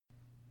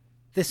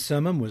This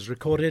sermon was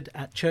recorded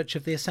at Church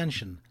of the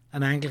Ascension,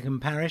 an Anglican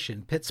parish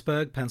in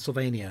Pittsburgh,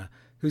 Pennsylvania,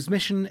 whose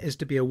mission is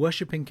to be a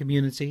worshipping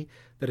community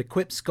that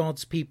equips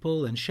God's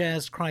people and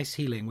shares Christ's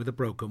healing with a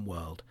broken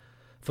world.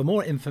 For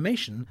more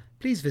information,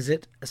 please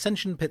visit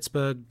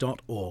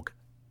ascensionpittsburgh.org.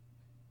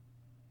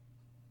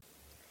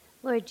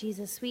 Lord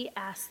Jesus, we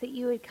ask that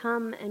you would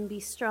come and be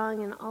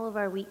strong in all of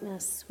our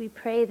weakness. We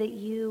pray that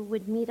you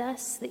would meet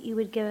us, that you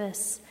would give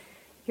us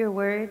your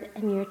word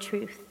and your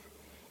truth.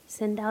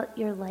 Send out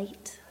your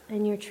light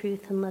and your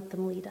truth and let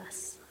them lead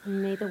us.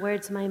 And may the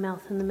words of my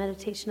mouth and the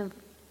meditation of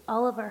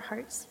all of our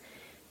hearts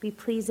be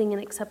pleasing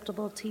and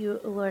acceptable to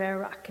you, O Lord, our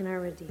rock and our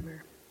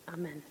redeemer.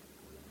 Amen.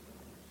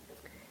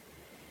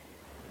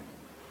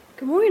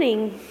 Good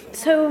morning.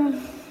 So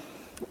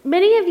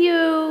many of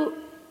you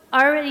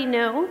already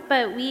know,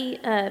 but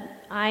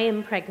I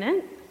am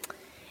pregnant.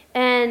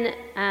 And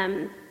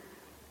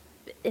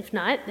if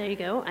not, there you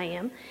go, I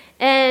am.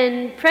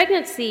 And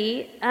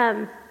pregnancy,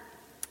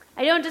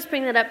 I don't just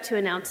bring that up to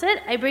announce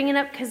it. I bring it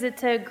up because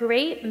it's a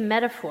great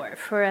metaphor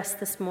for us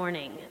this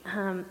morning.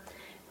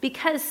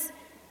 Because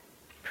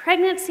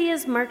pregnancy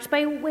is marked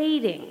by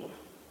waiting.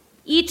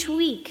 Each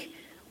week,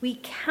 we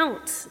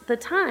count the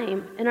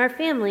time in our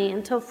family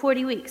until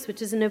 40 weeks,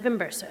 which is in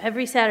November. So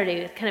every Saturday,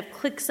 it kind of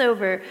clicks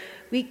over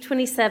week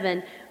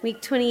 27,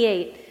 week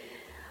 28.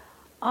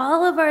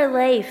 All of our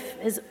life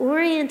is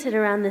oriented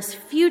around this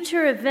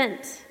future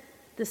event,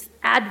 this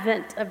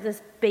advent of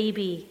this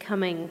baby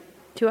coming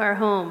to our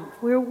home.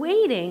 We're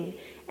waiting,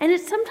 and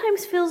it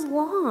sometimes feels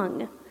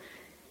long.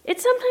 It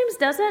sometimes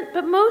doesn't,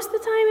 but most of the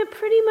time it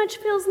pretty much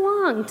feels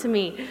long to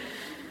me.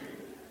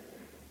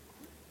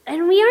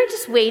 And we aren't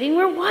just waiting,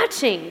 we're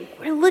watching.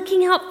 We're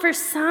looking out for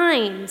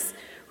signs.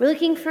 We're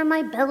looking for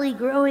my belly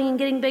growing and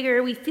getting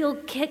bigger. We feel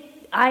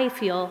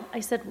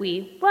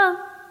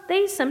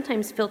they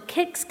sometimes feel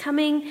kicks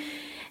coming,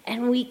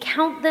 and we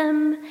count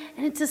them,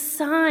 and it's a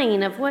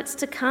sign of what's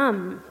to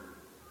come.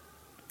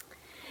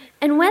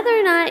 And whether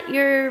or not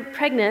you're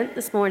pregnant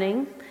this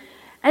morning,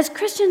 as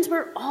Christians,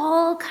 we're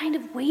all kind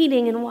of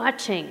waiting and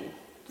watching.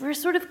 We're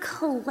sort of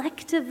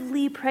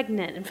collectively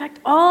pregnant. In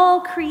fact,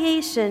 all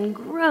creation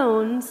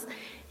groans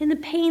in the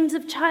pains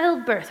of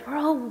childbirth. We're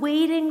all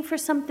waiting for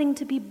something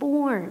to be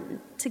born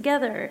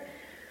together.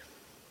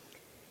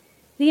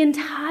 The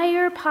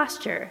entire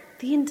posture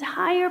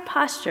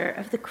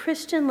of the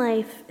Christian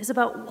life is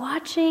about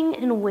watching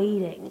and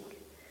waiting.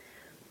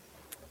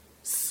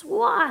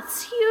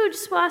 Huge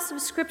swaths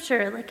of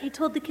scripture, like I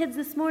told the kids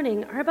this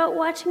morning, are about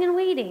watching and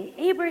waiting.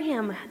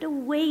 Abraham had to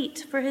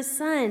wait for his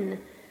son,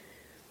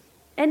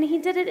 and he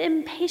did it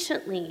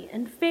impatiently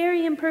and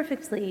very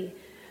imperfectly.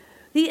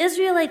 The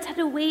Israelites had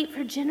to wait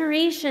for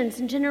generations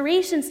and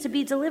generations to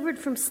be delivered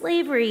from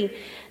slavery.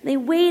 They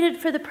waited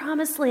for the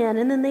promised land,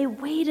 and then they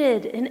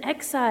waited in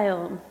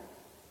exile.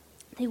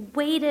 They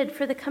waited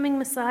for the coming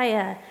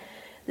Messiah.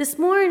 This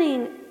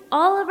morning,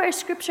 all of our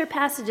scripture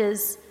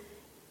passages,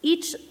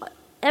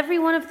 every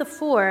one of the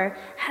four,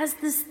 has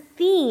this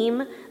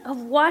theme of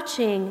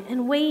watching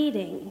and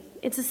waiting.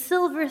 It's a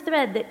silver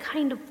thread that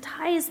kind of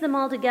ties them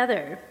all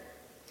together.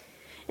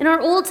 In our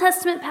Old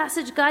Testament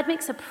passage, God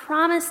makes a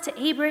promise to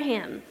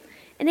Abraham.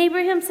 And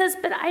Abraham says,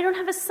 but I don't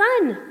have a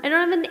son. I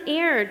don't have an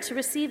heir to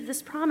receive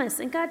this promise.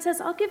 And God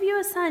says, I'll give you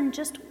a son.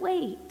 Just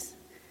wait.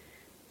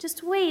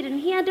 Just wait.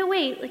 And he had to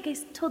wait, like I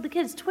told the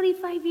kids,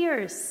 25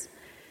 years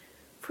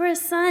for a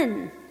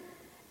son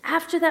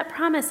after that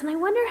promise. And I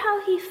wonder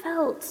how he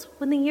felt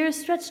when the years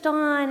stretched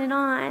on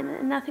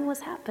and nothing was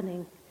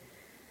happening.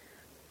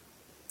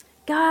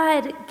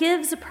 God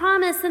gives a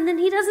promise, and then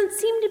he doesn't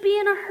seem to be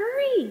in a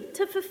hurry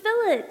to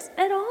fulfill it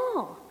at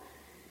all.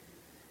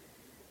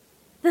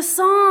 The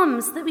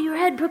Psalms that we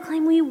read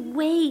proclaim we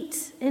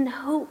wait in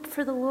hope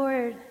for the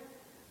Lord,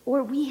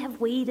 or we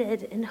have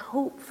waited in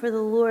hope for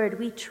the Lord.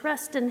 We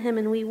trust in him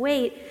and we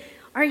wait.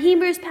 Our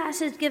Hebrews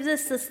passage gives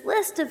us this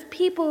list of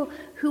people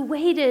who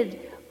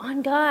waited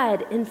on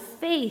God in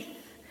faith.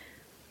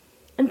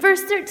 And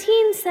verse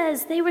 13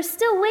 says they were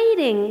still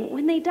waiting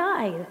when they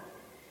died.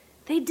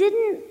 They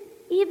didn't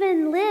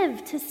even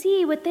live to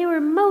see what they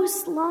were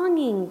most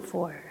longing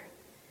for.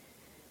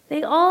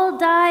 They all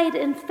died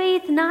in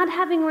faith, not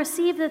having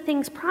received the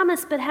things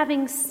promised, but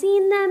having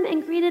seen them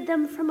and greeted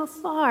them from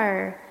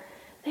afar.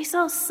 They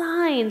saw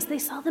signs, they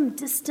saw them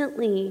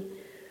distantly,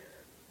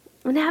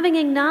 and having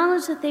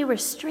acknowledged that they were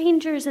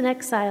strangers and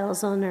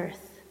exiles on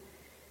earth.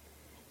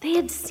 They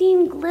had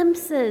seen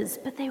glimpses,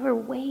 but they were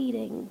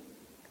waiting.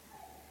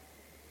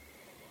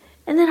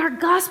 And then our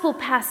gospel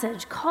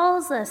passage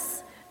calls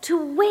us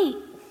to wait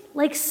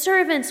like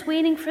servants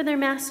waiting for their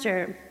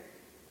master.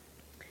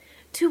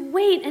 To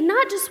wait, and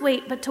not just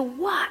wait, but to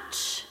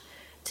watch,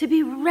 to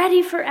be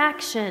ready for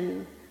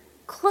action,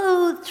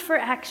 clothed for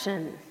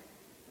action.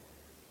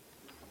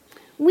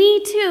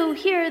 We too,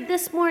 here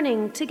this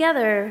morning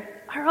together,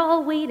 are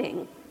all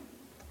waiting.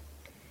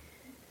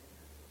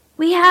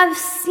 We have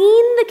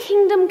seen the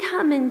kingdom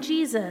come in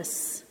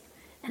Jesus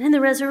and in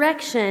the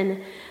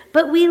resurrection,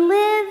 but we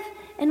live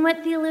in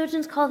what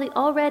theologians call the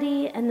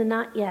already and the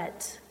not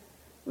yet.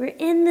 We're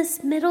in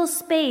this middle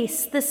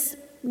space, this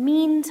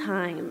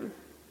meantime.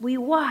 We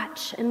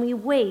watch and we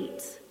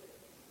wait.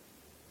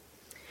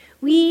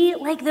 We,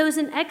 like those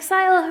in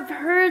exile, have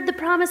heard the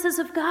promises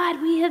of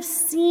God. We have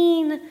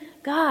seen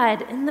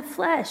God in the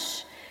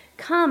flesh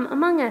come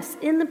among us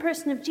in the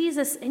person of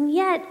Jesus, and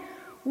yet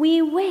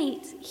we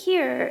wait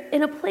here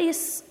in a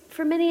place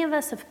for many of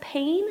us of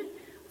pain,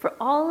 for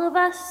all of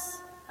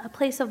us a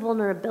place of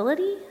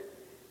vulnerability,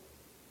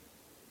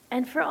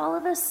 and for all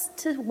of us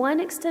to one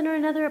extent or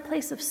another a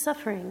place of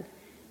suffering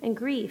and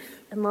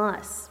grief and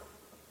loss.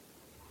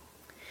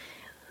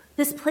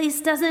 This place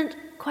doesn't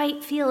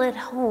quite feel at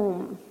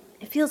home.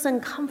 It feels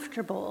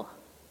uncomfortable.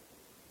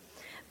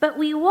 But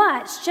we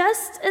watch,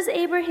 just as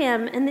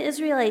Abraham and the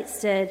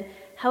Israelites did,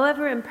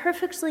 however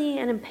imperfectly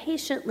and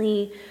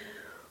impatiently,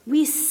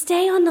 we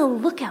stay on the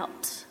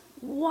lookout,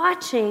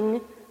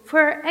 watching for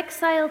our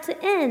exile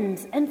to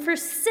end and for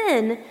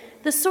sin,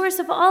 the source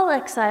of all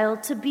exile,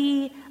 to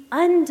be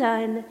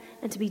undone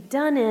and to be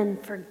done in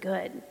for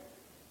good.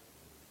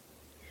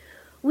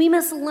 We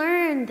must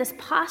learn this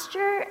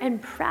posture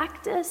and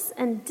practice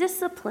and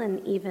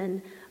discipline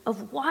even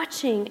of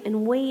watching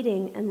and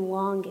waiting and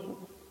longing.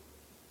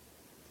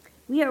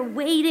 We are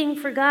waiting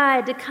for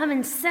God to come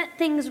and set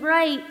things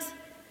right,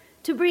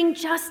 to bring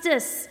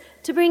justice,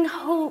 to bring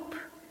hope,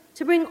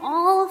 to bring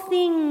all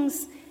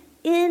things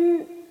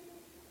in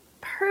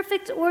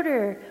perfect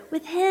order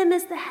with Him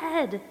as the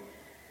head.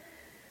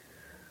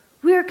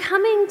 We are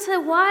coming to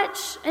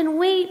watch and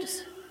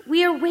wait.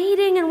 We are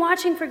waiting and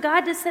watching for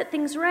God to set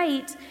things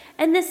right.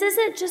 And this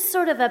isn't just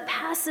sort of a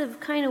passive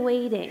kind of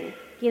waiting,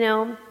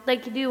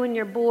 like you do when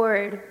you're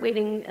bored,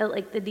 waiting at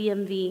like the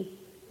DMV.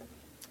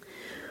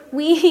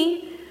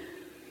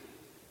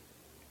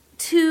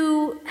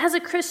 As a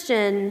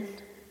Christian,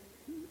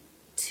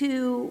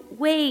 to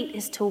wait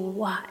is to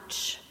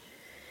watch.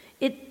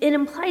 It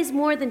implies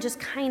more than just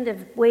kind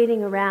of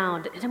waiting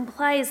around. It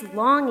implies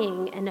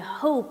longing and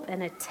hope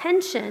and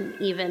attention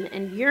even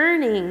and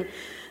yearning.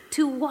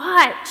 To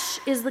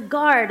watch is the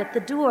guard at the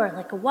door,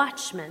 like a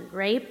watchman,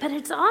 right? But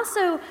it's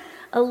also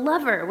a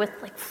lover with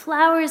like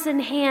flowers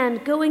in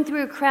hand, going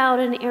through a crowd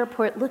in an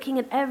airport, looking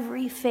at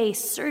every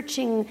face,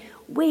 searching,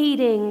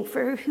 waiting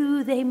for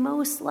who they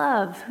most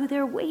love, who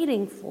they're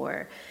waiting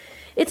for.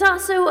 It's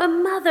also a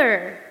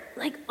mother,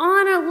 like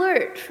on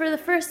alert for the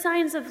first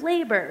signs of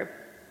labor.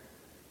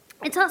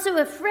 It's also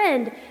a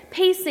friend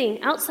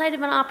pacing outside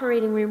of an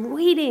operating room,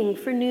 waiting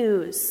for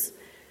news.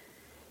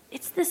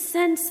 It's this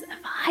sense of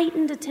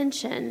heightened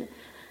attention.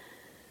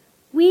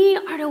 We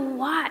are to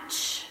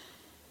watch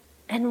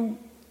and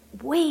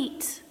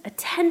wait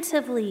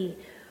attentively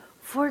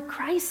for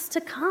Christ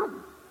to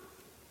come.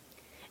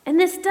 And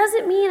this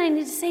doesn't mean I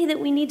need to say that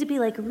we need to be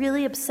like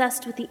really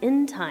obsessed with the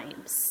end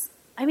times.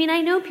 I mean,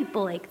 I know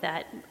people like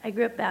that. I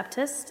grew up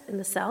Baptist in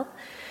the South.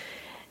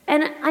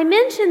 And I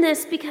mention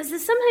this because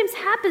this sometimes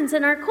happens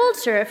in our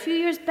culture. A few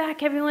years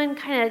back, everyone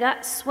kind of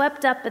got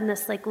swept up in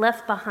this like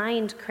left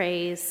behind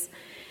craze.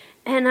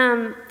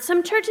 And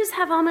some churches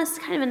have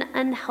almost kind of an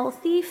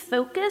unhealthy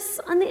focus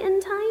on the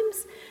end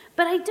times.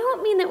 But I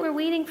don't mean that we're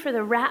waiting for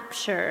the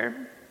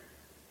rapture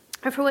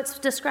or for what's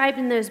described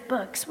in those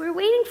books. We're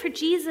waiting for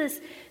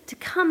Jesus to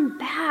come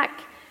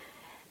back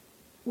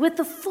with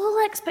the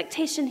full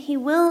expectation He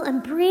will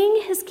and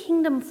bring His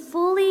kingdom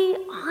fully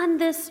on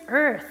this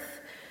earth.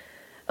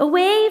 A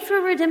way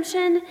for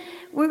redemption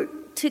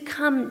to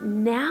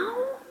come now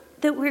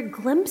that we're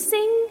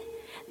glimpsing,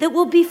 that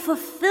will be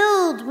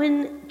fulfilled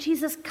when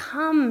Jesus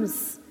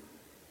comes.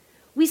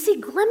 We see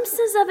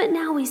glimpses of it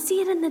now. We see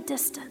it in the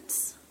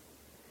distance.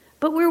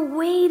 But we're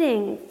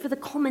waiting for the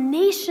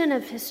culmination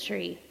of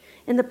history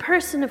in the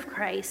person of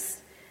Christ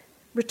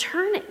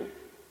returning.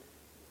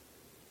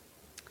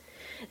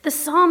 The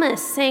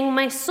psalmist saying,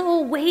 "My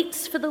soul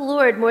waits for the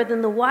Lord more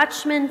than the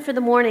watchman for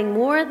the morning,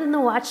 more than the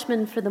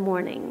watchman for the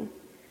morning."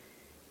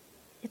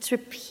 It's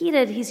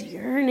repeated. He's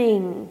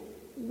yearning,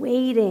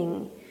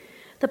 waiting.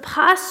 The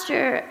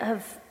posture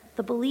of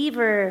the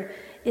believer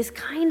is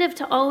kind of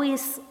to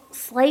always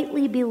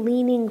slightly be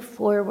leaning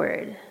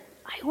forward.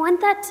 I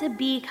want that to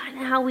be kind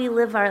of how we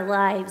live our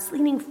lives,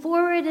 leaning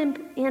forward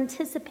in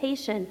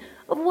anticipation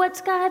of what's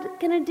God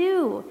going to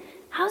do.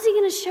 How's He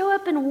going to show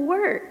up and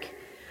work?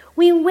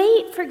 We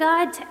wait for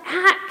God to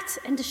act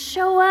and to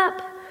show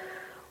up,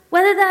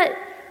 whether that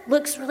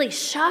looks really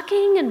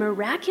shocking and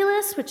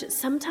miraculous, which it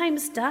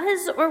sometimes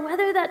does, or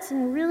whether that's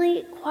in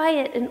really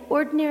quiet and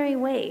ordinary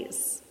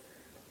ways.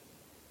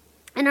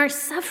 In our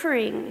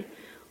suffering,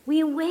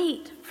 we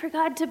wait for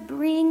God to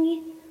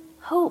bring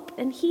hope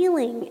and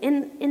healing.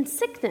 In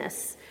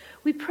sickness,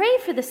 we pray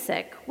for the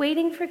sick,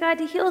 waiting for God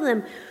to heal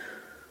them.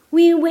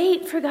 We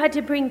wait for God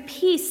to bring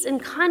peace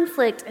and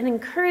conflict and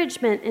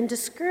encouragement and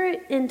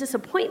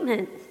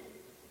disappointment,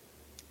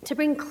 to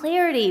bring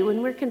clarity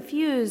when we're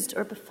confused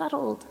or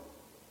befuddled.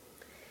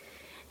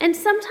 And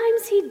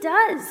sometimes He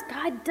does.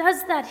 God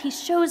does that. He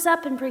shows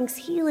up and brings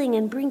healing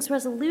and brings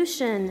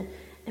resolution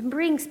and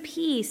brings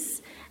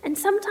peace. And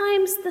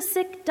sometimes the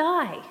sick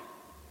die.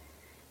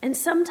 And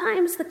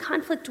sometimes the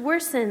conflict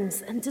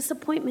worsens and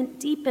disappointment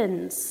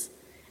deepens.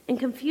 and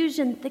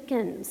confusion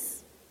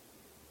thickens.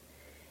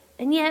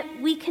 And yet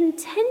we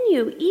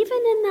continue, even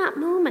in that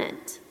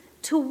moment,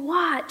 to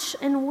watch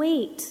and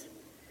wait.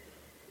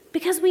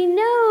 Because we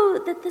know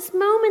that this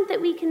moment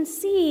that we can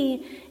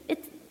see,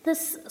 it's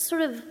this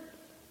sort of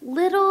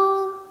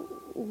little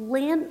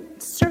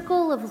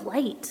circle of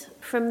light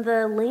from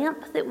the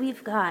lamp that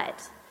we've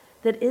got,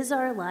 that is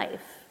our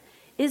life,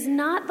 is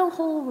not the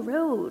whole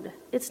road.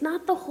 It's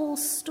not the whole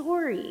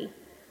story.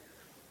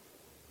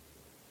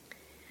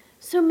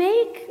 So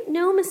make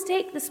no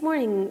mistake this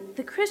morning,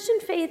 the Christian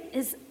faith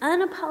is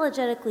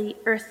unapologetically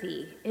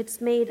earthy.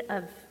 It's made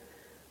of,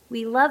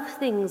 we love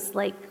things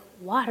like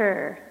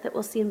water that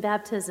we'll see in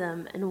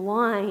baptism, and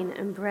wine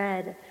and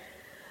bread.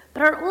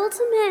 But our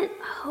ultimate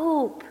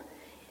hope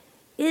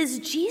is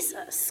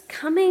Jesus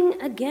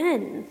coming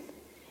again.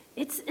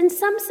 It's in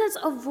some sense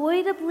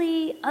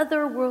avoidably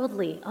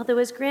otherworldly, although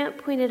as Grant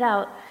pointed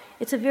out,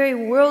 it's a very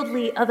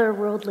worldly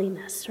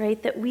otherworldliness,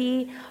 right? That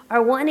we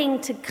are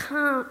wanting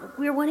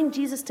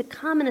Jesus to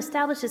come and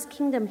establish his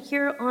kingdom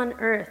here on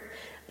earth.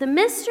 The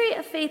mystery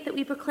of faith that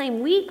we proclaim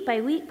week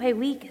by week by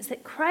week is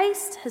that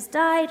Christ has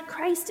died,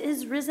 Christ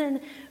is risen,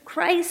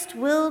 Christ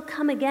will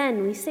come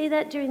again. We say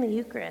that during the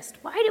Eucharist.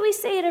 Why do we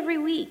say it every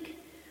week?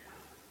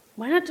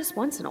 Why not just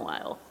once in a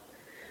while?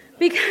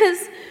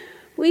 Because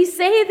we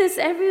say this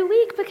every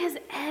week because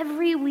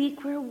every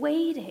week we're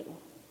waiting.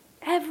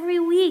 Every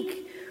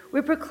week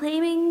we're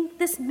proclaiming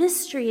this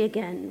mystery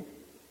again.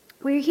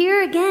 We're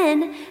here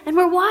again and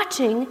we're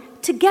watching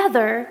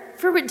together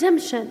for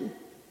redemption.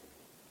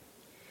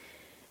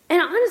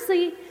 And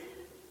honestly,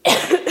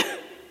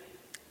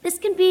 this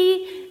can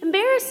be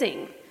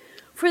embarrassing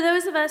for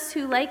those of us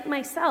who, like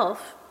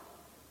myself,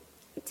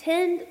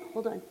 tend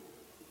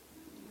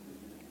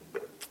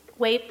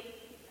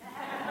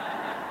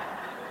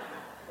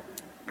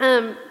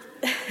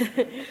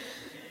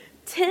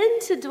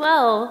to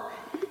dwell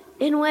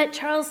in what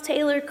Charles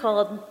Taylor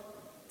called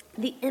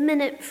the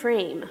imminent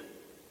frame.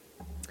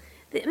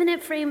 The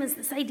imminent frame is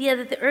this idea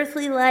that the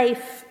earthly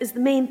life is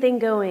the main thing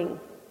going.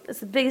 It's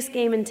the biggest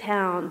game in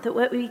town, that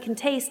what we can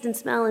taste and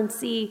smell and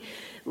see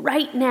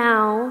right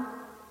now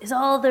is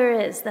all there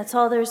is. That's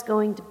all there's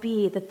going to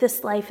be, that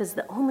this life is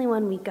the only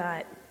one we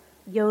got.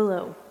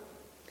 YOLO.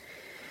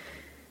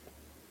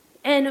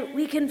 And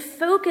we can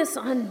focus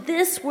on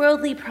this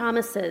worldly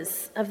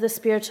promises of the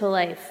spiritual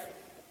life.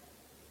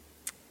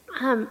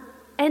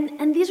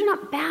 And these are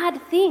not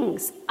bad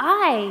things.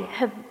 I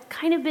have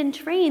kind of been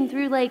trained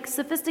through like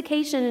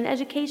sophistication and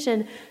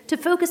education to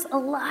focus a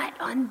lot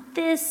on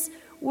this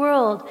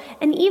world,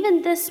 and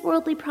even this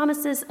worldly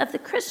promises of the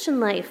Christian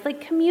life, like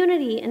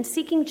community and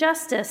seeking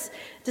justice,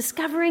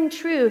 discovering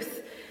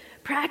truth,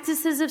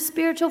 practices of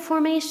spiritual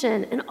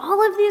formation, and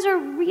all of these are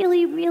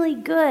really, really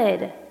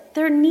good.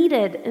 They're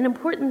needed and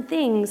important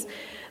things.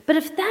 But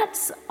if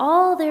that's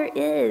all there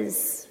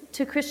is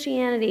to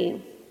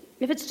Christianity,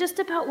 if it's just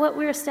about what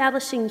we're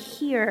establishing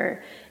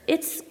here,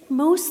 it's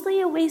mostly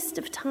a waste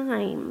of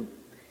time.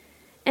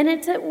 And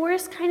it's at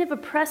worst kind of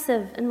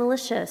oppressive and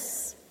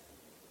malicious.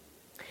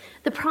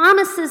 The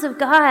promises of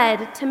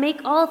God to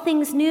make all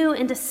things new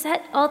and to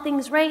set all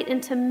things right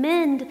and to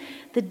mend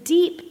the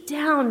deep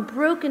down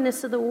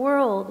brokenness of the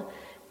world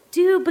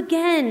do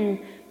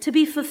begin to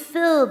be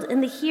fulfilled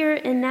in the here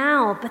and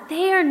now, but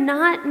they are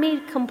not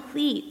made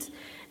complete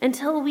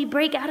until we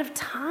break out of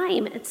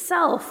time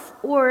itself,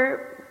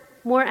 or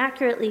more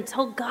accurately,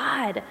 till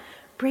God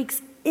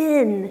breaks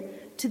in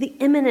to the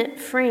imminent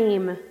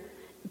frame,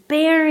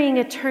 bearing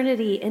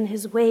eternity in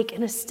his wake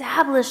and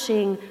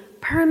establishing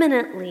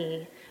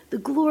permanently the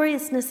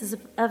gloriousness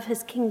of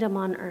his kingdom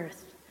on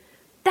earth.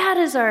 That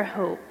is our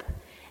hope.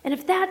 And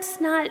if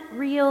that's not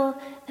real,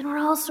 then we're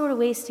all sort of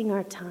wasting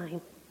our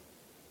time.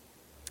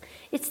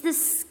 It's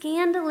this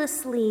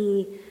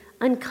scandalously,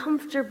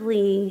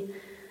 uncomfortably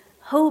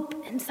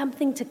hope in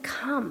something to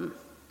come.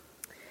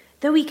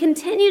 Though we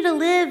continue to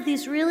live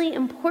these really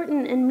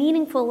important and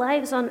meaningful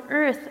lives on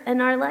earth,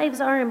 and our lives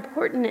are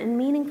important and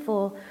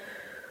meaningful,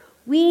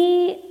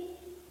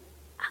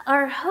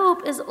 our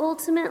hope is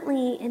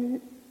ultimately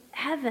in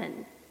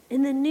heaven,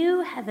 in the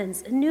new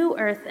heavens, a new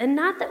earth, and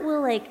not that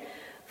we'll like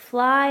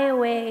fly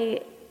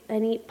away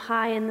and eat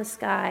pie in the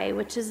sky,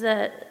 which is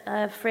a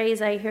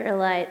phrase I hear a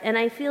lot, and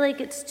I feel like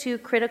it's too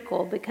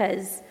critical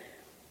because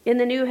in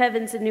the new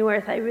heavens and new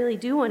earth, I really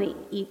do want to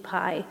eat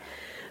pie,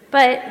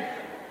 but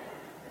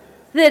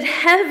that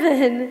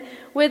heaven,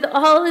 with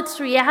all its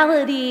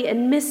reality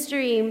and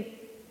mystery,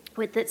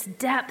 with its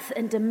depth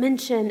and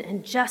dimension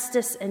and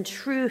justice and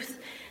truth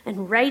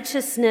and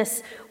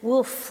righteousness,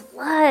 will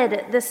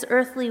flood this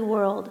earthly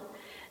world,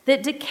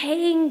 that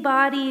decaying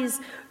bodies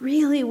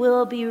really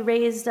will be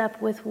raised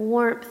up with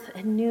warmth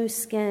and new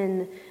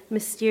skin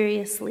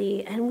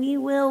mysteriously, and we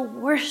will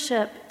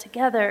worship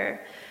together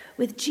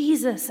with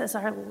Jesus as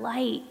our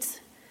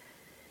light,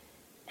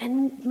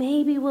 and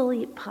maybe we'll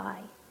eat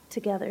pie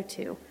together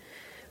too,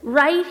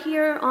 right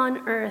here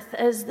on earth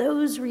as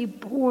those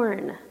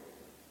reborn,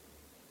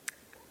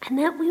 and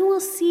that we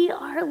will see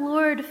our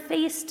Lord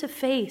face to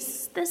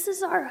face. This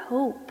is our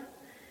hope.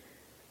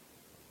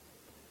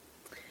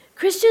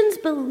 Christians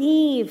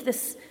believe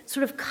this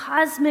sort of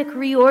cosmic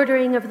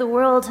reordering of the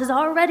world has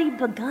already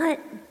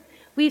begun.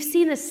 We've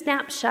seen a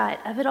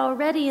snapshot of it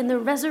already in the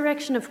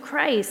resurrection of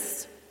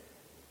Christ.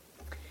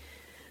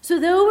 So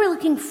though we're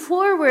looking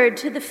forward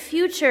to the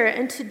future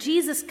and to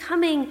Jesus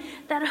coming,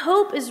 that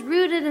hope is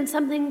rooted in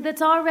something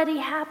that's already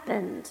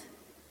happened.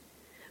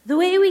 The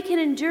way we can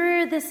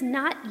endure this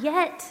not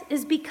yet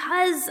is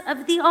because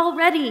of the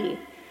already.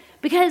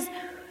 Because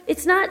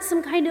it's not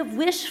some kind of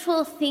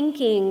wishful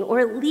thinking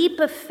or leap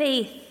of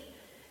faith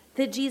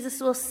that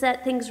Jesus will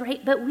set things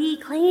right, but we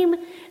claim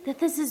that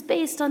this is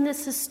based on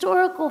this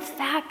historical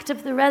fact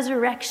of the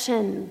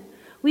resurrection.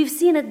 We've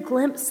seen a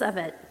glimpse of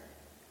it.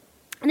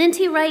 And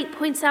N.T. Wright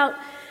points out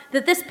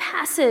that this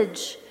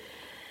passage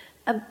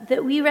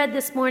that we read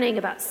this morning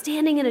about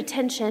standing in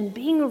attention,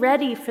 being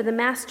ready for the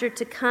Master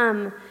to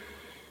come,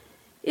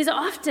 is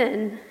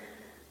often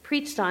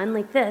preached on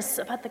like this,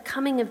 about the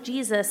coming of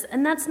Jesus,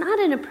 and that's not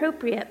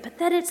inappropriate, but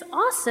that it's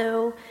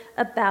also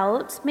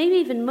about, maybe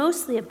even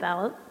mostly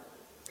about,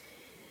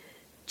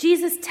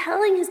 Jesus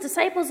telling his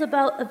disciples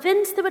about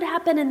events that would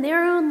happen in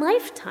their own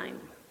lifetime.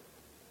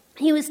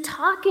 He was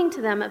talking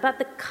to them about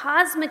the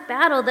cosmic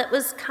battle that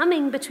was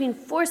coming between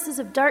forces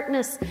of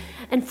darkness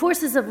and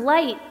forces of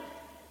light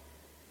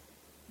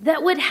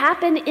that would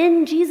happen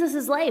in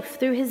Jesus' life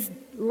through his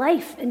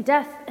life and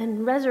death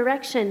and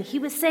resurrection. He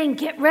was saying,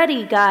 get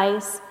ready,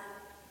 guys.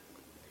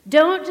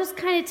 Don't just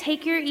kind of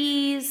take your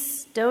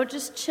ease. Don't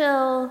just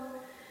chill.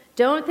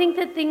 Don't think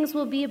that things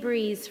will be a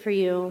breeze for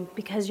you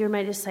because you're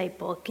my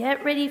disciple.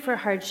 Get ready for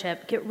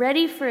hardship. Get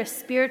ready for a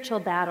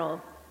spiritual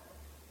battle.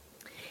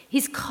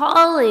 He's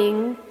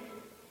calling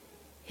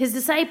his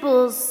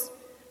disciples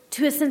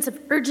to a sense of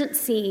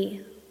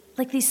urgency,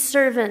 like these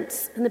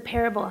servants in the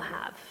parable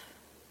have.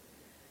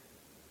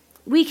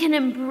 We can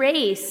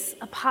embrace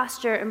a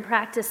posture and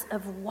practice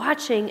of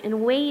watching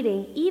and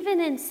waiting, even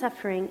in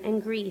suffering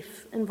and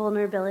grief and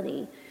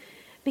vulnerability,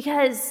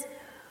 because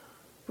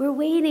we're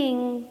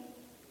waiting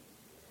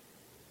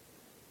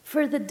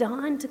for the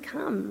dawn to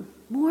come,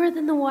 more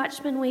than the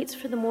watchman waits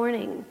for the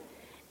morning.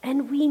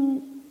 And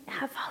we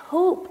have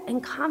hope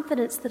and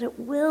confidence that it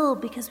will,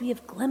 because we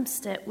have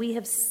glimpsed it. We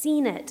have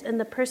seen it in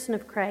the person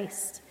of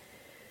Christ.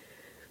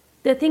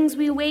 The things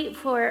we wait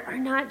for are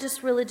not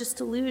just religious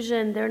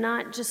delusion. They're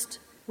not just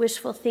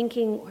wishful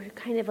thinking or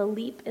kind of a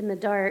leap in the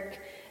dark.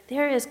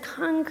 They're as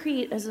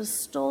concrete as a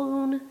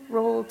stone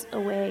rolled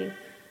away.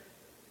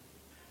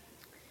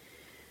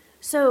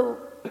 So,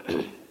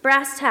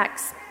 brass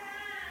tacks.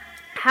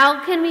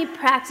 How can we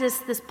practice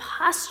this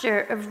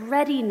posture of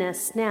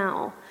readiness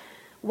now?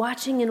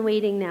 Watching and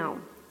waiting now.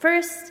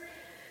 First,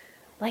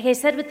 like I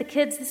said with the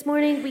kids this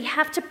morning, we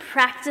have to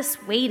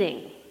practice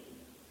waiting.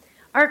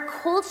 Our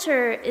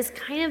culture is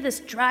kind of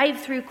this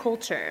drive-through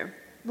culture.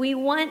 We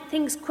want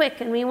things quick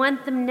and we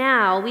want them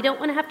now. We don't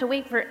want to have to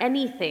wait for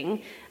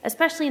anything,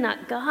 especially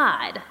not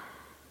God.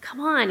 Come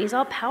on, he's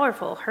all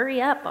powerful.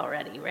 Hurry up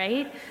already,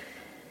 right?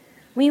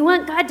 We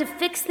want God to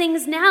fix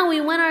things now.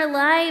 We want our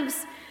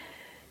lives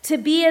to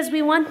be as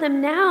we want them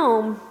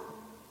now.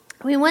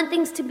 We want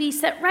things to be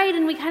set right,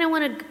 and we kind of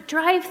want to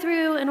drive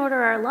through and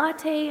order our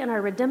latte and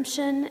our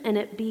redemption, and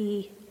it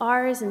be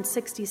ours in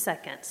 60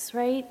 seconds,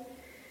 right?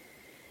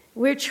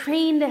 We're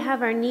trained to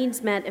have our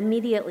needs met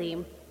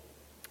immediately.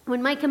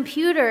 When my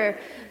computer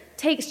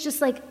takes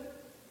just like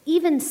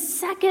even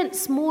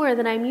seconds more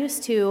than I'm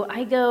used to,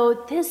 I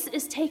go, this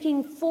is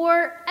taking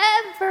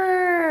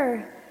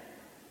forever.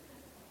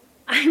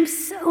 I'm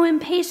so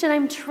impatient.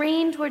 I'm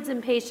trained towards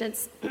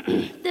impatience.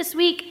 This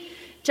week,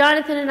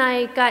 Jonathan and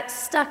I got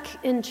stuck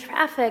in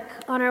traffic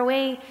on our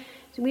way.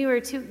 We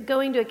were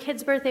going to a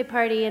kid's birthday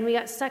party, and we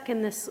got stuck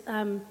in this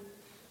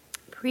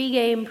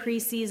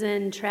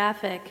preseason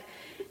traffic,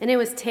 and it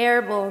was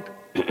terrible.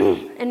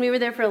 And we were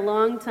there for a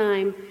long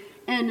time.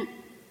 And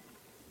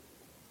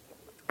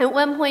at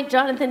one point,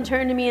 Jonathan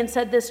turned to me and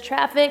said, "This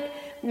traffic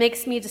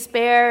makes me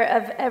despair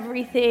of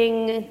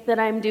everything that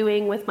I'm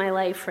doing with my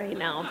life right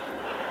now."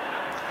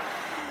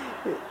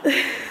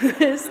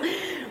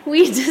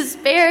 We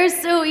despair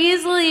so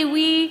easily.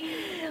 We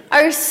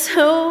are we're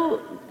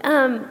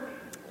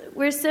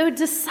so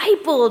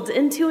discipled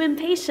into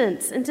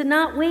impatience, into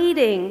not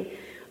waiting.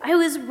 I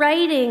was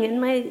writing in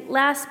my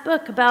last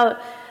book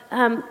about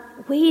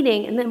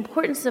waiting and the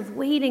importance of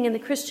waiting in the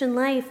Christian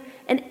life.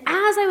 And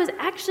as I was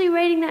actually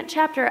writing that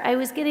chapter, I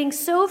was getting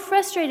so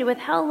frustrated with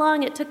how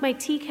long it took my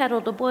tea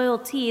kettle to boil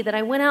tea that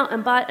I went out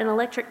and bought an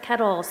electric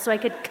kettle so I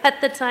could cut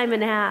the time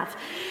in half.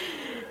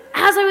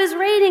 As I was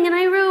writing, and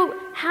I wrote,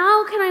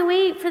 how can I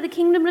wait for the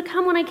kingdom to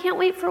come when I can't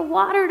wait for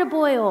water to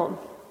boil?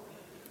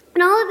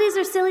 And all of these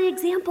are silly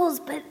examples,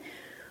 but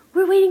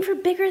we're waiting for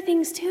bigger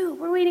things too.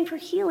 We're waiting for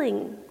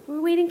healing.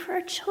 We're waiting for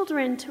our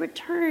children to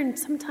return,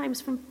 sometimes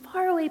from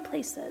faraway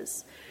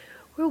places.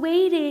 We're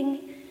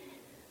waiting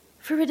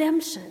for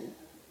redemption,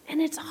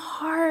 and it's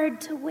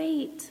hard to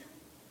wait.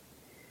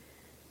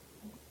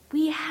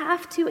 We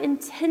have to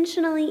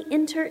intentionally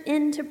enter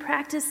into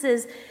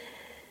practices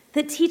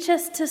that teach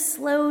us to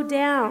slow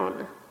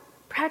down.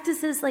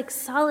 Practices like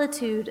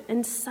solitude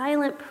and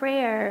silent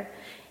prayer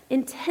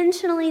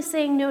intentionally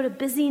saying no to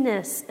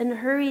busyness and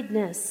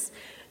hurriedness,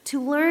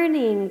 to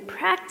learning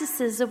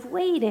practices of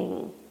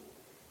waiting.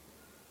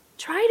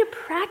 Try to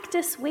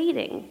practice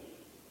waiting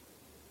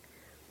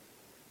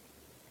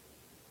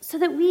so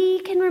that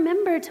we can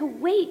remember to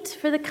wait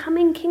for the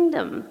coming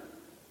kingdom.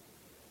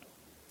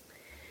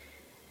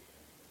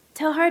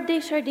 Teilhard de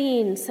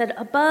Chardin said,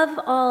 "Above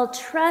all,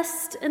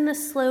 trust in the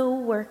slow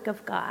work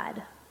of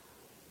God."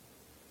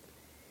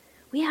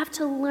 We have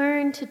to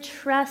learn to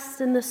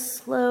trust in the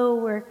slow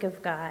work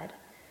of God.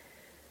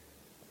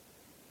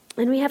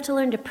 And we have to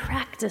learn to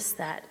practice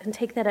that and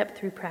take that up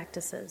through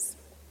practices.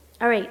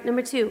 All right,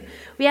 number 2,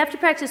 we have to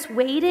practice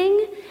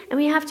waiting, and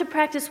we have to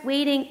practice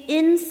waiting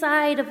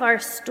inside of our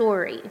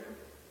story.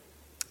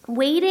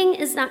 Waiting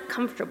is not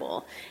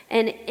comfortable,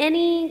 and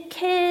any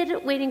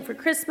kid waiting for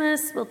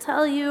Christmas will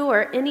tell you,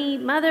 or any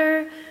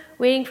mother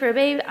waiting for a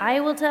baby,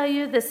 I will tell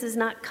you, this is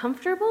not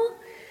comfortable.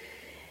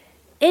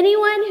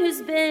 Anyone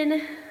who's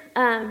been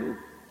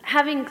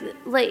having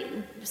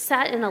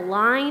sat in a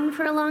line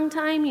for a long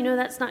time, you know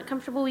that's not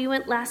comfortable. We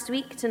went last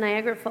week to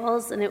Niagara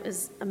Falls, and it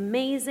was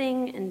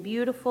amazing and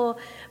beautiful.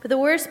 But the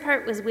worst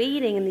part was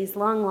waiting in these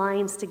long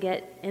lines to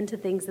get into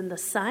things in the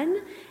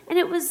sun, and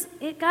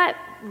it got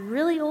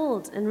really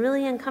old and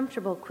really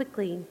uncomfortable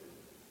quickly.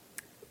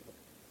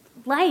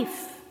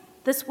 Life,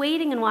 this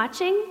waiting and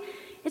watching,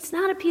 it's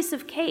not a piece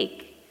of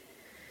cake.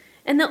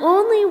 And the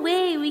only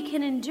way we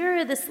can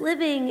endure this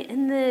living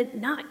in the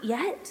not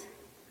yet,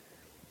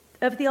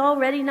 of the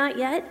already not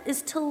yet,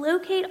 is to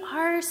locate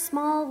our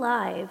small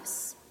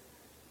lives,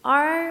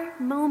 our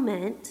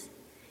moment,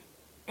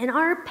 and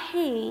our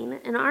pain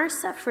and our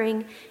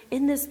suffering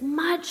in this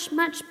much,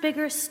 much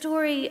bigger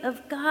story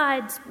of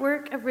God's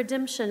work of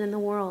redemption in the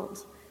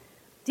world.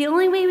 The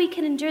only way we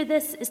can endure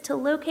this is to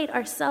locate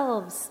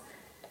ourselves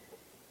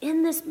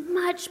in this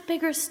much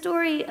bigger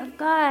story of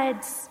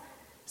God's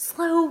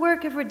slow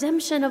work of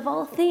redemption of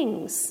all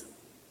things.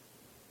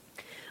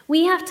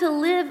 We have to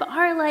live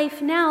our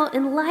life now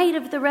in light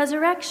of the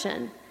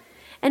resurrection.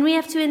 And we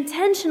have to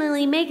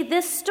intentionally make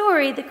this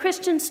story, the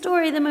Christian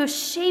story, the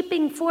most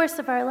shaping force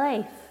of our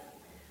life.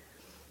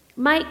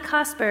 Mike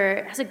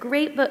Cosper has a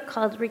great book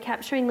called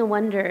Recapturing the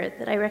Wonder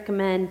that I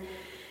recommend.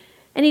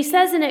 And he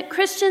says in it,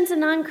 Christians and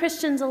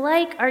non-Christians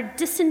alike are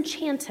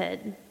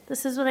disenchanted.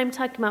 This is what I'm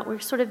talking about. We're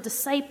sort of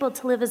discipled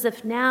to live as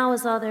if now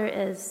is all there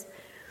is.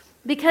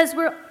 Because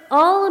we're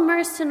all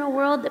immersed in a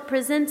world that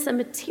presents a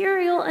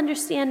material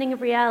understanding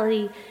of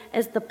reality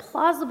as the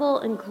plausible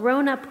and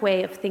grown-up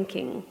way of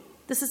thinking.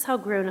 This is how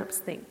grown-ups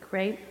think,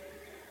 right?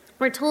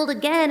 We're told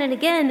again and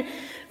again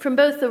from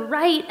both the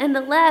right and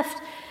the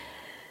left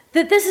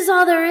that this is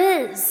all there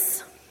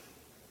is,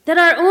 that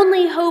our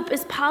only hope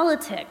is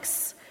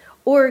politics,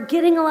 or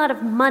getting a lot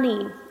of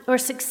money, or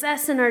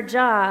success in our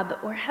job,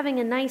 or having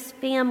a nice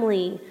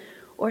family,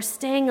 or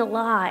staying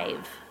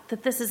alive,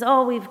 that this is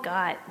all we've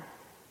got.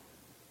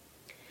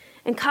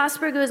 And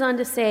Cosper goes on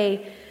to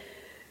say,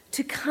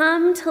 to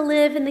come to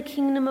live in the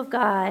kingdom of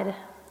God,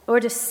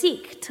 or to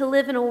seek to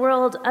live in a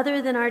world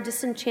other than our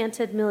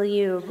disenchanted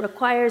milieu,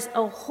 requires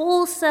a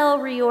wholesale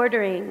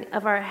reordering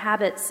of our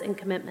habits and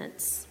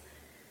commitments.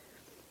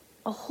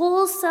 A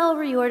wholesale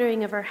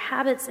reordering of our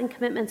habits and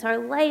commitments. Our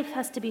life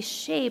has to be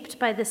shaped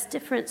by this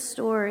different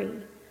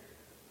story.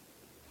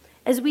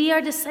 As we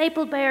are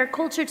discipled by our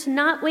culture to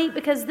not wait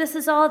because this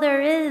is all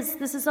there is,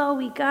 this is all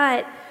we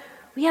got,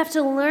 we have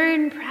to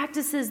learn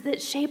practices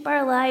that shape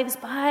our lives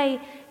by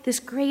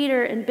this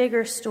greater and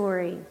bigger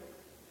story,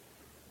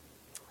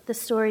 the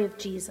story of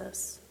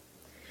Jesus.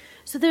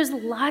 So there's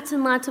lots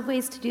and lots of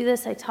ways to do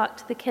this. I talked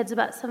to the kids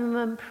about some of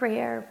them: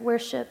 prayer,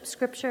 worship,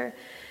 scripture.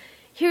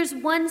 Here's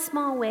one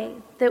small way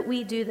that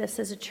we do this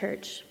as a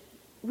church.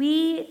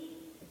 We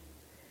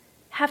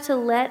have to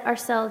let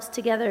ourselves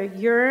together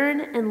yearn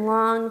and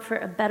long for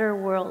a better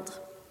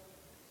world.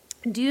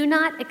 Do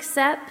not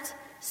accept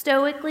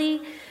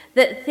stoically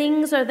that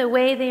things are the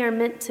way they are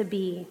meant to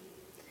be.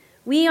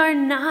 We are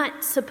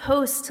not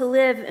supposed to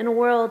live in a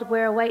world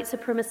where a white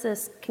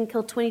supremacist can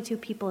kill 22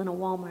 people in a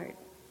Walmart.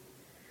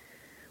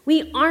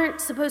 We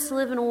aren't supposed to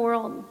live in a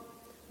world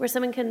where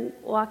someone can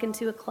walk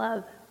into a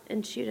club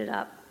and shoot it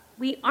up.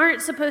 We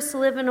aren't supposed to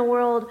live in a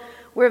world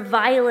where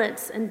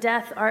violence and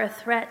death are a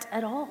threat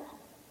at all.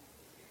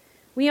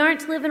 We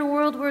aren't to live in a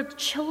world where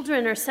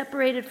children are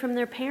separated from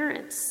their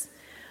parents.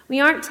 We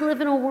aren't to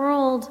live in a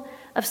world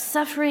of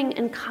suffering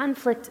and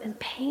conflict and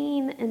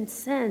pain and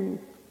sin.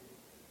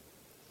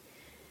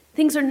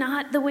 Things are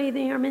not the way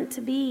they are meant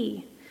to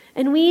be.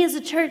 And we as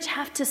a church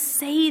have to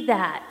say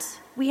that.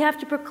 We have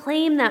to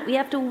proclaim that. We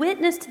have to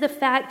witness to the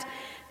fact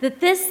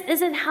that this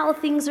isn't how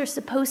things are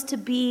supposed to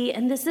be,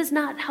 and this is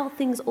not how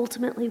things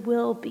ultimately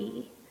will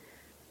be.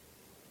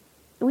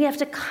 And we have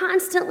to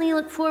constantly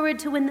look forward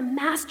to when the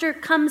Master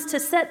comes to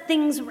set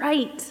things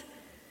right.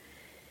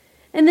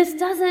 And this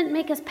doesn't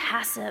make us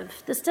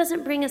passive. This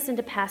doesn't bring us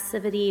into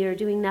passivity or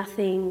doing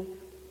nothing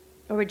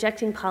or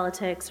rejecting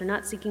politics or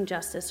not seeking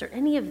justice or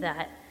any of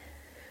that.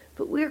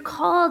 But we're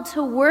called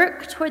to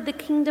work toward the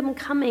kingdom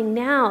coming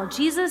now.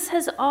 Jesus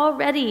has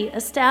already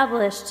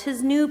established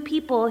his new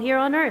people here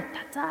on earth.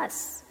 That's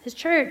us, his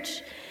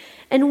church.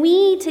 And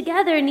we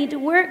together need to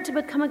work to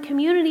become a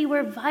community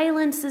where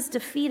violence is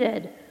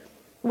defeated,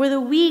 where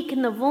the weak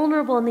and the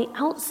vulnerable and the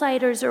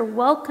outsiders are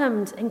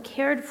welcomed and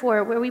cared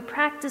for, where we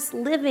practice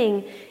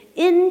living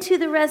into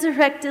the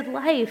resurrected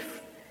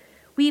life.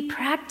 We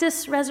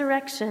practice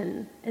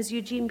resurrection, as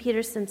Eugene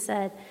Peterson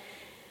said.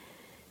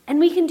 And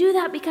we can do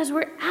that because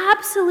we're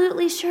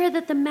absolutely sure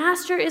that the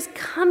Master is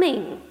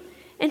coming.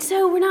 And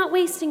so we're not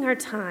wasting our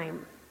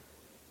time.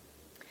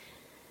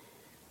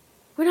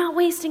 We're not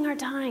wasting our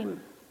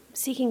time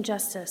seeking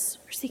justice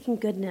or seeking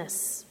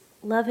goodness,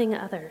 loving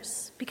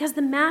others, because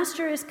the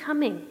Master is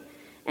coming.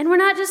 And we're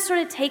not just sort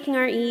of taking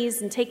our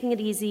ease and taking it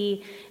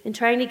easy and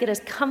trying to get as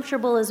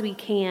comfortable as we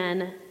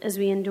can as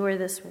we endure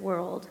this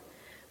world.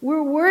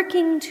 We're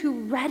working to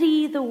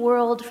ready the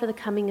world for the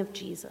coming of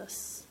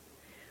Jesus.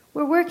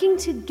 We're working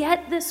to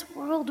get this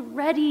world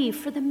ready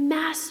for the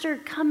Master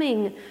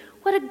coming.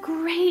 What a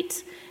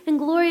great and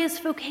glorious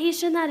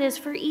vocation that is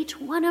for each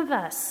one of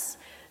us,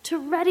 to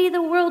ready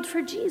the world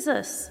for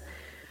Jesus.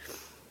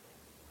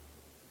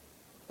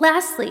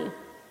 Lastly,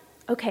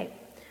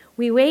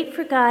 we wait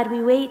for God,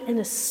 we wait in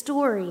a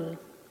story,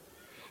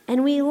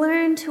 and we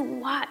learn to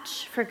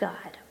watch for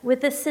God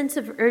with a sense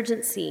of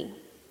urgency.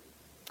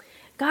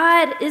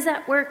 God is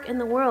at work in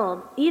the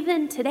world,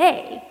 even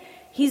today.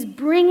 He's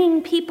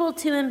bringing people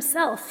to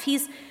himself.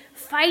 He's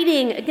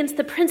fighting against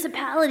the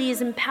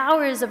principalities and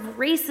powers of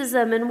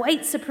racism and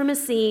white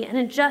supremacy and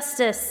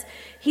injustice.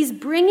 He's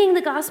bringing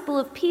the gospel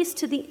of peace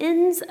to the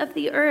ends of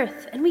the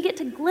earth, and we get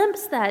to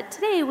glimpse that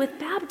today with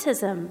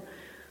baptism.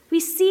 We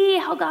see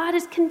how God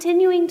is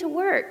continuing to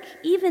work,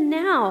 even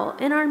now,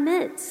 in our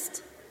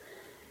midst.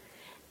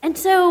 And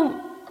so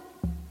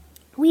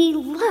we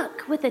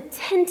look with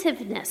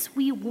attentiveness.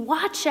 We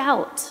watch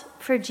out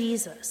for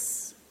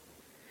Jesus.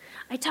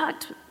 I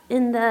talked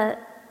in the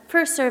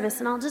first service,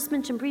 and I'll just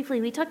mention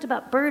briefly, we talked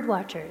about bird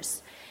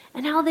watchers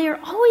and how they are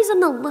always on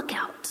the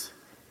lookout.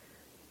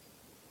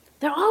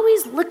 They're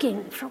always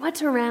looking for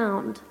what's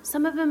around,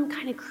 some of them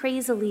kind of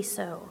crazily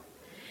so.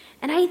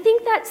 And I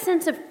think that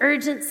sense of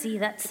urgency,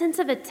 that sense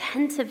of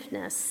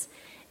attentiveness,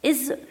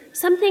 is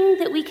something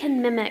that we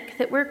can mimic,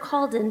 that we're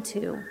called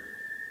into.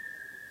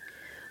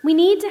 We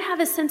need to have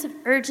a sense of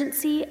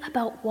urgency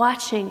about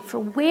watching for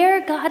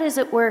where God is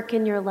at work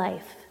in your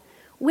life.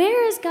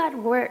 Where is God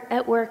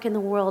at work in the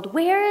world?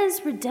 Where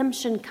is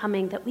redemption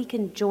coming that we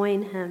can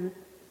join him?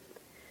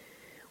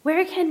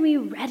 Where can we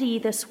ready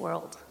this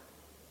world?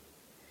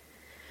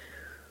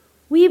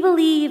 We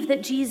believe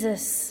that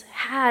Jesus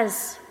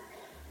has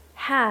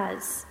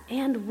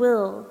and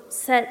will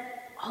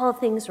set all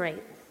things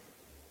right.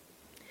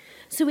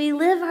 So we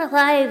live our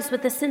lives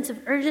with a sense of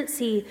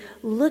urgency,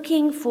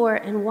 looking for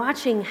and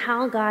watching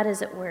how God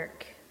is at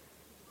work.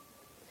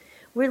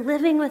 We're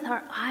living with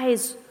our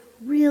eyes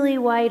really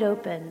wide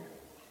open,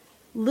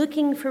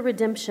 looking for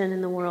redemption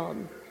in the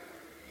world.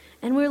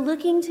 And we're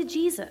looking to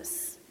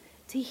Jesus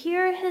to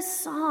hear his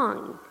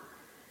song,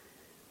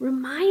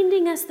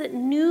 reminding us that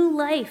new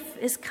life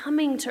is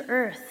coming to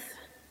earth.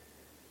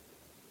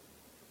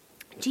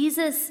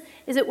 Jesus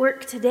is at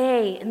work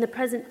today in the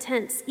present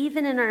tense,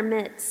 even in our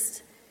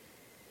midst.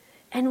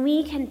 And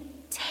we can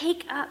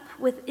take up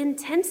with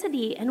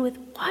intensity and with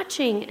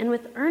watching and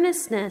with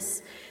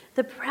earnestness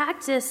the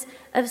practice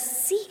of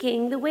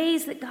seeking the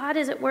ways that God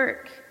is at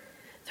work.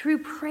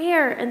 Through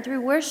prayer and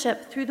through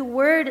worship, through the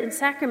word and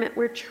sacrament,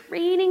 we're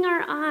training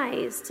our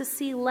eyes to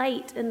see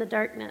light in the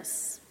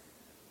darkness.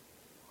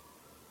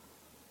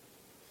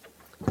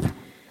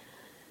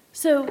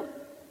 So,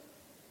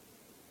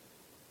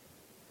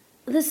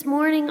 this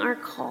morning our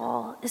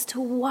call is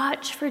to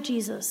watch for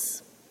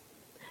Jesus,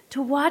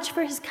 to watch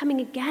for his coming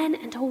again,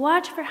 and to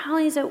watch for how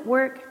he's at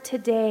work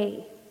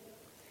today.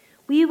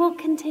 We will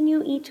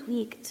continue each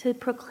week to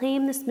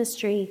proclaim this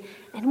mystery,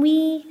 and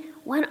we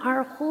want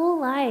our whole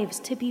lives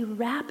to be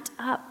wrapped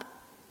up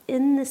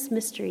in this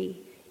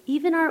mystery,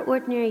 even our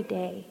ordinary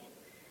day.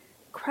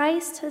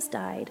 Christ has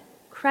died.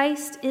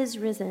 Christ is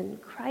risen.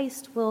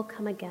 Christ will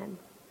come again.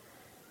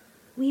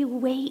 We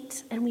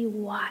wait and we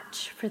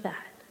watch for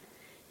that.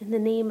 In the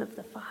name of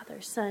the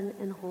Father, Son,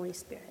 and Holy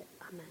Spirit.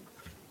 Amen.